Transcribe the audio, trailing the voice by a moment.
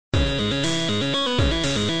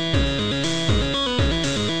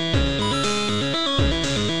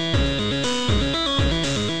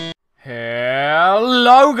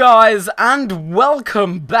guys, and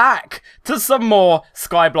welcome back to some more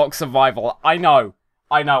Skyblock Survival. I know,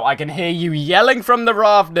 I can hear you yelling from the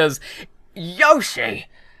rafters. Yoshi,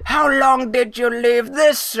 how long did you leave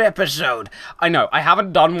this episode? I know, I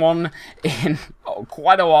haven't done one in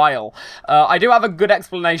quite a while. I do have a good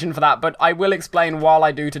explanation for that, but I will explain while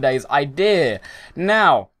I do today's idea.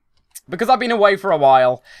 Now, because I've been away for a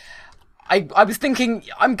while, I was thinking,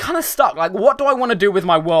 I'm kind of stuck. Like, what do I want to do with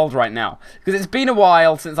my world right now? Because it's been a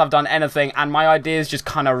while since I've done anything, and my ideas just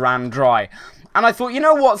kind of ran dry. And I thought, you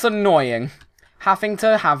know what's annoying? Having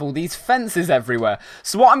to have all these fences everywhere.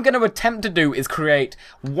 So what I'm going to attempt to do is create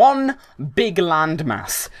one big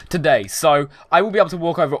landmass today. So I will be able to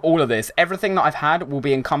walk over all of this. Everything that I've had will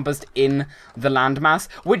be encompassed in the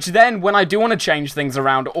landmass, which then, when I do want to change things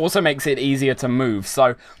around, also makes it easier to move.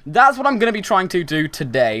 So that's what I'm going to be trying to do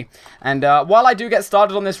today. And while I do get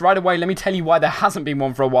started on this right away, let me tell you why there hasn't been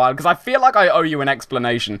one for a while, because I feel like I owe you an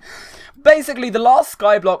explanation. Basically, the last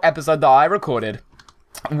Skyblock episode that I recorded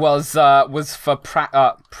was for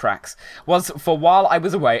while I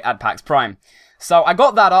was away at PAX Prime. So I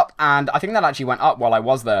got that up, and I think that actually went up while I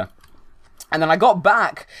was there. And then I got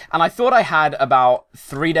back, and I thought I had about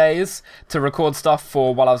 3 days to record stuff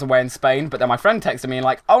for while I was away in Spain, but then my friend texted me and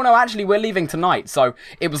like, oh no, actually we're leaving tonight. So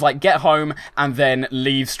it was like, get home and then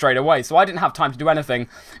leave straight away. So I didn't have time to do anything,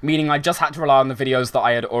 meaning I just had to rely on the videos that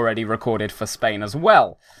I had already recorded for Spain as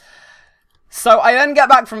well. So I then get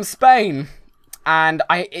back from Spain, and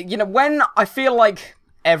when I feel like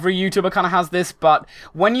every YouTuber kind of has this, but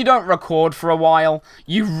when you don't record for a while,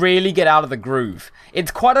 you really get out of the groove. It's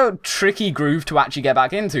quite a tricky groove to actually get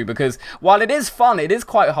back into, because while it is fun, it is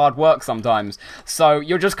quite hard work sometimes. So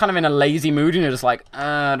you're just kind of in a lazy mood, and you're just like,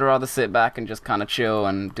 I'd rather sit back and just kind of chill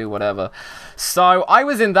and do whatever. So I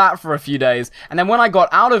was in that for a few days, and then when I got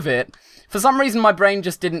out of it, for some reason, my brain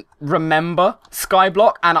just didn't remember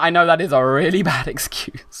Skyblock, and I know that is a really bad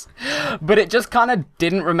excuse. But it just kind of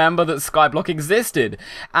didn't remember that Skyblock existed.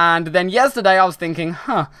 And then yesterday, I was thinking,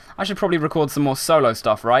 I should probably record some more solo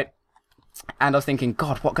stuff, right? And I was thinking,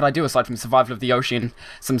 God, what could I do aside from Survival of the Yoshi and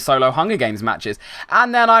some solo Hunger Games matches?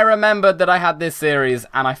 And then I remembered that I had this series,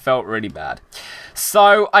 and I felt really bad.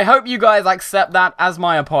 So I hope you guys accept that as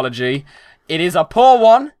my apology. It is a poor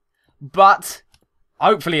one, but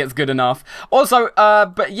hopefully it's good enough. Also,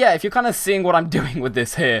 but yeah, if you're kind of seeing what I'm doing with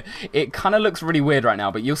this here, it kind of looks really weird right now,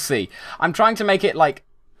 but you'll see. I'm trying to make it, like,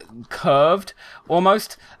 curved,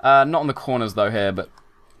 almost. Not on the corners, though, here, but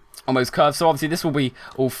almost curved. So obviously this will be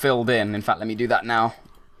all filled in. In fact, let me do that now,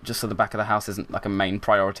 just so the back of the house isn't, like, a main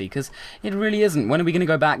priority, because it really isn't. When are we going to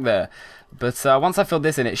go back there? But once I fill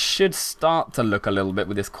this in, it should start to look a little bit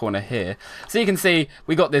with this corner here. So you can see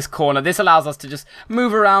we got this corner. This allows us to just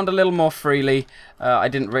move around a little more freely. I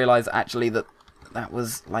didn't realize actually that that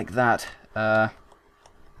was like that.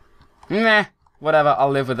 Meh. Whatever, I'll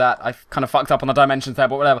live with that. I've kind of fucked up on the dimensions there,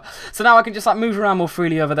 but whatever. So now I can just, like, move around more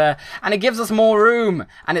freely over there, and it gives us more room,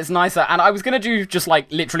 and it's nicer. And I was going to do just,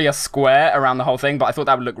 like, literally a square around the whole thing, but I thought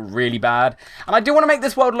that would look really bad. And I do want to make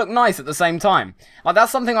this world look nice at the same time. Like,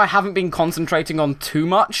 that's something I haven't been concentrating on too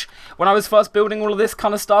much when I was first building all of this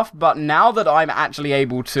kind of stuff, but now that I'm actually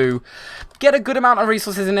able to get a good amount of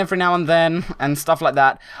resources in every now and then, and stuff like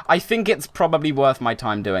that, I think it's probably worth my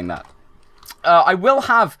time doing that. I will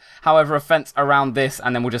have, however, a fence around this,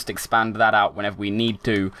 and then we'll just expand that out whenever we need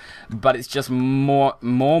to. But it's just more.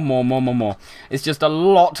 It's just a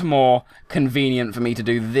lot more convenient for me to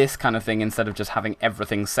do this kind of thing instead of just having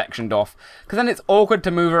everything sectioned off. Because then it's awkward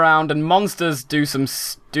to move around, and monsters do some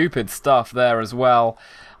stupid stuff there as well.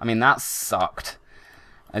 I mean, that sucked,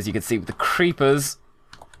 as you can see with the creepers.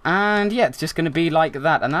 And yeah, it's just going to be like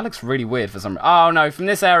that. And that looks really weird for some reason. Oh no, from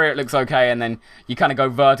this area it looks okay. And then you kind of go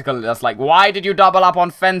vertical. That's like, why did you double up on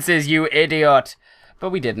fences, you idiot? But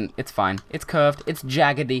we didn't. It's fine. It's curved. It's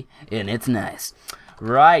jaggedy. And it's nice.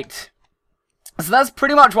 Right. So that's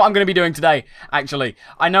pretty much what I'm going to be doing today, actually.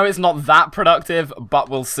 I know it's not that productive, but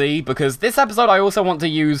we'll see. Because this episode I also want to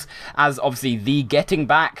use as, obviously, the getting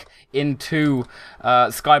back into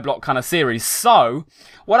Skyblock kind of series. So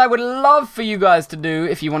what I would love for you guys to do,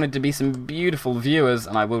 if you wanted to be some beautiful viewers,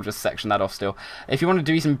 and I will just section that off still, if you wanted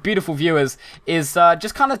to be some beautiful viewers, is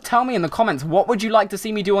just kind of tell me in the comments, what would you like to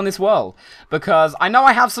see me do on this world? Because I know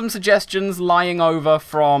I have some suggestions lying over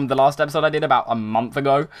from the last episode I did about a month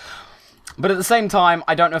ago, but at the same time,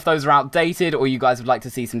 I don't know if those are outdated, or you guys would like to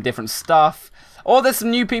see some different stuff. Or there's some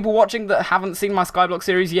new people watching that haven't seen my Skyblock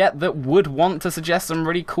series yet that would want to suggest some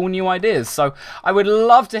really cool new ideas. So I would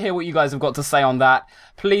love to hear what you guys have got to say on that.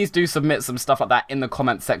 Please do submit some stuff like that in the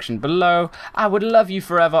comment section below. I would love you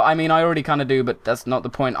forever. I mean, I already kind of do, but that's not the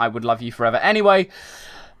point. I would love you forever anyway.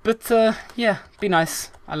 But, yeah, be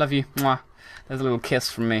nice. I love you. Mwah. There's a little kiss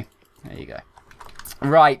from me. There you go.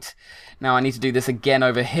 Right. Now I need to do this again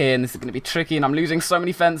over here, and this is going to be tricky, and I'm losing so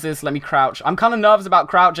many fences. Let me crouch. I'm kind of nervous about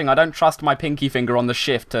crouching. I don't trust my pinky finger on the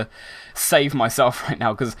shift to save myself right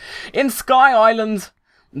now, because in Sky Island,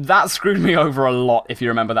 that screwed me over a lot, if you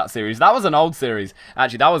remember that series. That was an old series.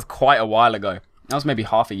 Actually, that was quite a while ago. That was maybe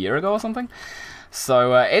half a year ago or something.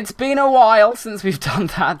 So, it's been a while since we've done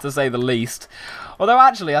that, to say the least. Although,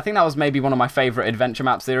 actually, I think that was maybe one of my favourite adventure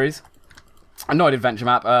map series. Not adventure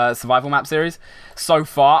map, survival map series so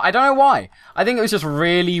far. I don't know why. I think it was just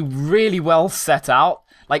really, really well set out.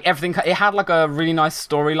 Like, everything, it had like a really nice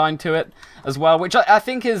storyline to it as well, which I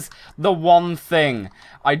think is the one thing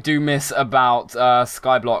I do miss about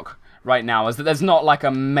Skyblock right now, is that there's not like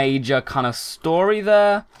a major kind of story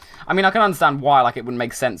there. I mean, I can understand why, like, it wouldn't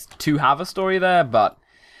make sense to have a story there, but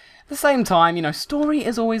at the same time, you know, story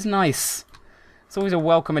is always nice. It's always a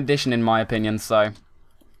welcome addition, in my opinion, so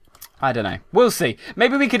I don't know. We'll see.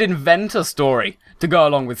 Maybe we could invent a story to go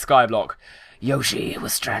along with Skyblock. Yoshi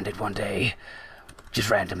was stranded one day, just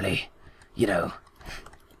randomly, you know,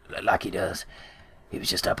 like he does. He was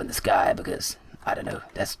just up in the sky because, I don't know,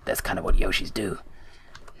 that's kind of what Yoshis do.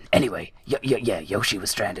 Anyway, yeah, Yoshi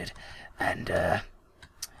was stranded, and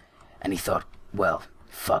he thought, well,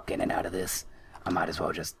 fuck getting out of this. I might as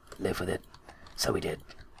well just live with it. So he did.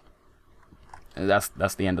 That's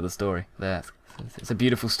the end of the story. It's a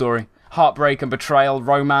beautiful story. Heartbreak and betrayal,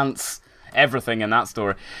 romance, everything in that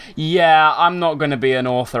story. Yeah, I'm not going to be an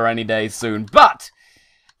author any day soon, but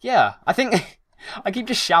yeah, I think I keep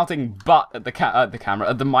just shouting "but" at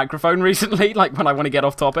the microphone recently, like when I want to get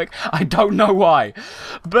off topic. I don't know why,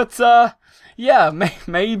 but yeah,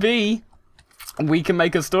 maybe we can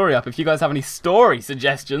make a story up. If you guys have any story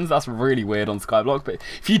suggestions, that's really weird on Skyblock, but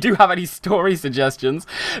if you do have any story suggestions,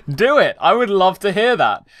 do it. I would love to hear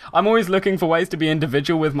that. I'm always looking for ways to be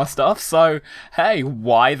individual with my stuff, so hey,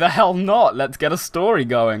 why the hell not? Let's get a story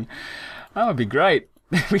going. That would be great.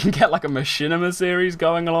 We can get like a machinima series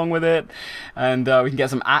going along with it, and we can get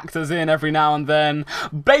some actors in every now and then.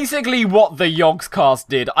 Basically what the Yogscast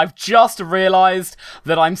did. I've just realised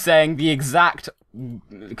that I'm saying the exact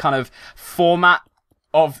kind of format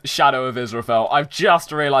of Shadow of Israfel. I've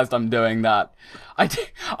just realised I'm doing that.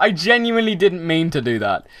 I genuinely didn't mean to do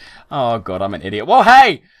that. Oh god, I'm an idiot. Well,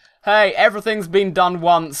 hey, everything's been done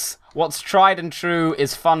once. What's tried and true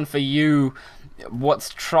is fun for you. What's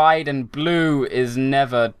tried and blue is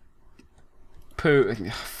never poo.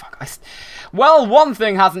 Fuck. Well, one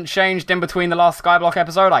thing hasn't changed in between the last Skyblock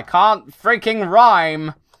episode. I can't freaking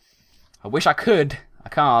rhyme. I wish I could. I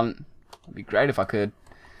can't. It'd be great if I could.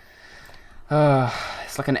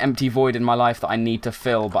 It's like an empty void in my life that I need to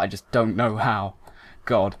fill, but I just don't know how.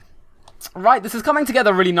 God. Right, this is coming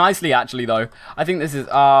together really nicely, actually, though. I think this is...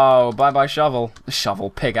 Oh, bye-bye shovel. Shovel,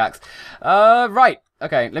 pickaxe. Right.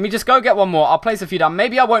 Okay, let me just go get one more. I'll place a few down.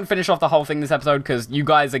 Maybe I won't finish off the whole thing this episode, because you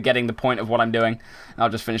guys are getting the point of what I'm doing. I'll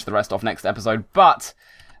just finish the rest off next episode. But,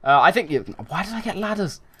 I think... Why did I get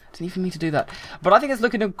ladders? Didn't even mean to do that. But I think it's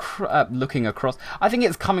looking across. I think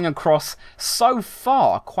it's coming across so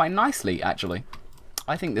far quite nicely, actually.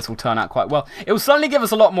 I think this will turn out quite well. It will certainly give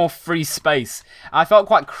us a lot more free space. I felt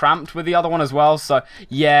quite cramped with the other one as well, so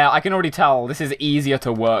yeah, I can already tell this is easier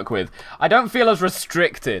to work with. I don't feel as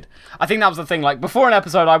restricted. I think that was the thing, like, before an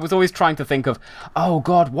episode, I was always trying to think of, oh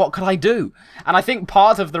god, what could I do? And I think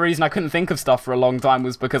part of the reason I couldn't think of stuff for a long time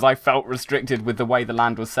was because I felt restricted with the way the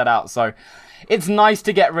land was set out, so it's nice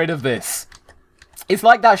to get rid of this. It's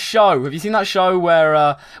like that show. Have you seen that show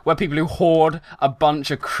where people who hoard a bunch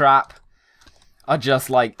of crap are just,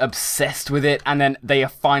 like, obsessed with it, and then they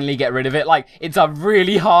finally get rid of it? Like, it's a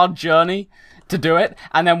really hard journey to do it,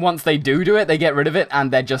 and then once they do it, they get rid of it,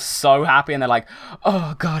 and they're just so happy, and they're like,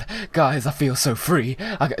 oh god, guys, I feel so free.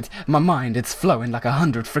 My mind, it's flowing like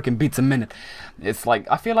 100 freaking beats a minute. It's like,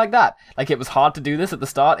 I feel like that. Like, it was hard to do this at the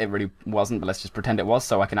start. It really wasn't, but let's just pretend it was,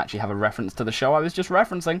 so I can actually have a reference to the show I was just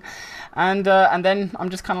referencing. And then I'm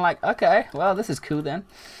just kind of like, okay, well, this is cool then.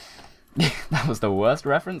 That was the worst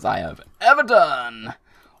reference I have ever done.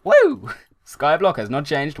 Woo! Skyblock has not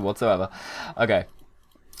changed whatsoever. Okay,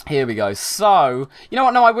 here we go. So, you know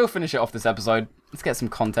what? No, I will finish it off this episode. Let's get some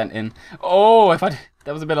content in. Oh,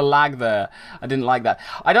 there was a bit of lag there. I didn't like that.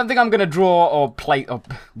 I don't think I'm going to draw or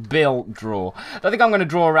draw. I don't think I'm going to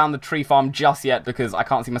draw around the tree farm just yet because I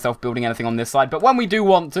can't see myself building anything on this side. But when we do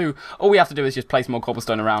want to, all we have to do is just place more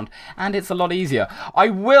cobblestone around, and it's a lot easier. I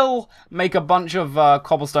will make a bunch of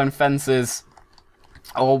cobblestone fences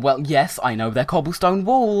Oh, well, yes, I know they're cobblestone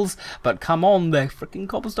walls, but come on, they're freaking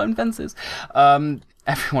cobblestone fences.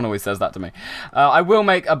 Everyone always says that to me. I will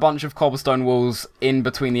make a bunch of cobblestone walls in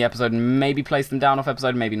between the episode and maybe place them down off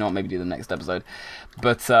episode, maybe not, maybe do the next episode.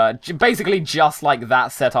 But basically just like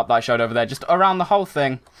that setup that I showed over there, just around the whole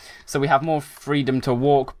thing. So we have more freedom to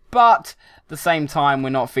walk, but at the same time we're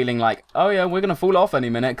not feeling like, oh yeah, we're going to fall off any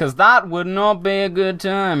minute, because that would not be a good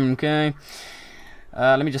time, okay?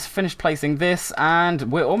 Let me just finish placing this,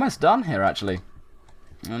 and we're almost done here, actually.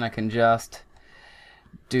 And I can just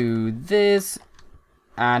do this.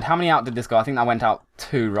 And how many out did this go? I think that went out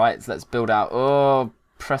 2, right? So let's build out. Oh,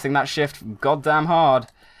 pressing that shift goddamn hard.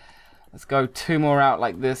 Let's go 2 more out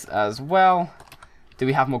like this as well. Do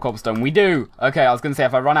we have more cobblestone? We do. Okay, I was going to say,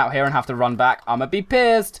 if I run out here and have to run back, I'm going to be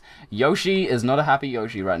pissed. Yoshi is not a happy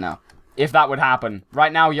Yoshi right now. If that would happen.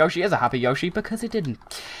 Right now, Yoshi is a happy Yoshi because it didn't.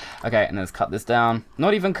 Okay, and let's cut this down.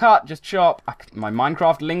 Not even cut, just chop. My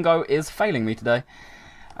Minecraft lingo is failing me today.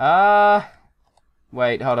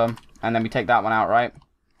 Wait, hold on. And then we take that one out, right?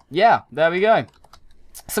 Yeah, there we go.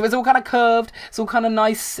 So it's all kind of curved. It's all kind of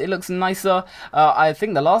nice. It looks nicer. I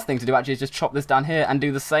think the last thing to do actually is just chop this down here and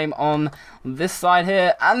do the same on this side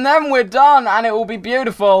here. And then we're done, and it will be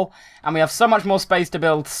beautiful. And we have so much more space to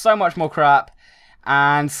build, so much more crap.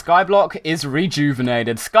 And Skyblock is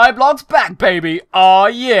rejuvenated. Skyblock's back, baby! Oh,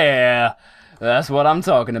 yeah! That's what I'm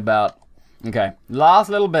talking about. Okay, last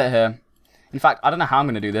little bit here. In fact, I don't know how I'm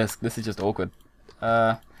going to do this. This is just awkward.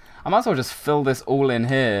 I might as well just fill this all in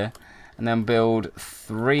here. And then build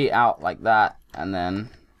 3 out like that. And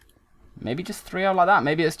then maybe just 3 out like that.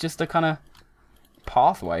 Maybe it's just a kind of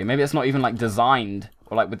pathway. Maybe it's not even like designed.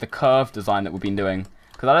 Or like with the curved design that we've been doing.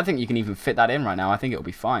 Because I don't think you can even fit that in right now. I think it'll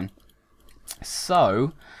be fine.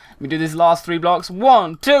 So, we do these last 3 blocks.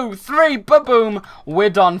 1, 2, 3, ba-boom. We're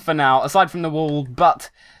done for now, aside from the wall, but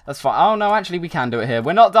that's fine. Oh, no, actually, we can do it here.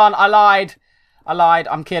 We're not done. I lied. I lied.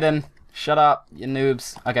 I'm kidding. Shut up, you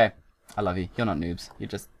noobs. Okay, I love you. You're not noobs. You're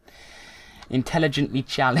just intelligently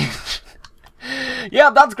challenged. Yeah,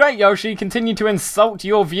 that's great, Yoshi. Continue to insult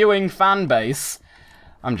your viewing fan base.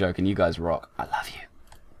 I'm joking. You guys rock. I love you.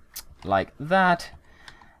 Like that.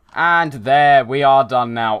 And there, we are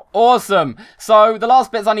done now. Awesome! So, the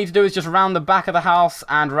last bits I need to do is just round the back of the house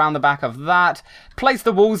and round the back of that. Place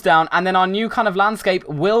the walls down, and then our new kind of landscape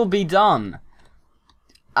will be done.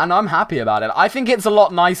 And I'm happy about it. I think it's a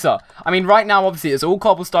lot nicer. I mean, right now, obviously, it's all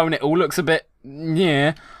cobblestone. It all looks a bit,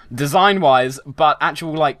 yeah, design-wise. But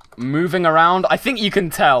actual, like, moving around, I think you can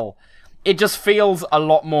tell. It just feels a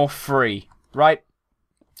lot more free, right?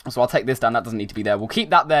 So I'll take this down. That doesn't need to be there. We'll keep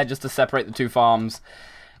that there just to separate the 2 farms.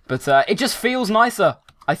 But it just feels nicer,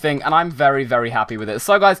 I think, and I'm very, very happy with it.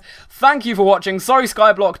 So, guys, thank you for watching. Sorry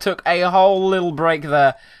Skyblock took a whole little break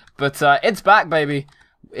there, but it's back, baby.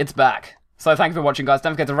 It's back. So, thank you for watching, guys.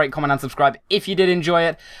 Don't forget to rate, comment, and subscribe if you did enjoy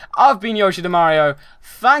it. I've been YoshiToMario.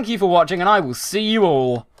 Thank you for watching, and I will see you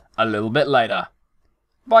all a little bit later.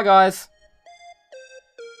 Bye, guys.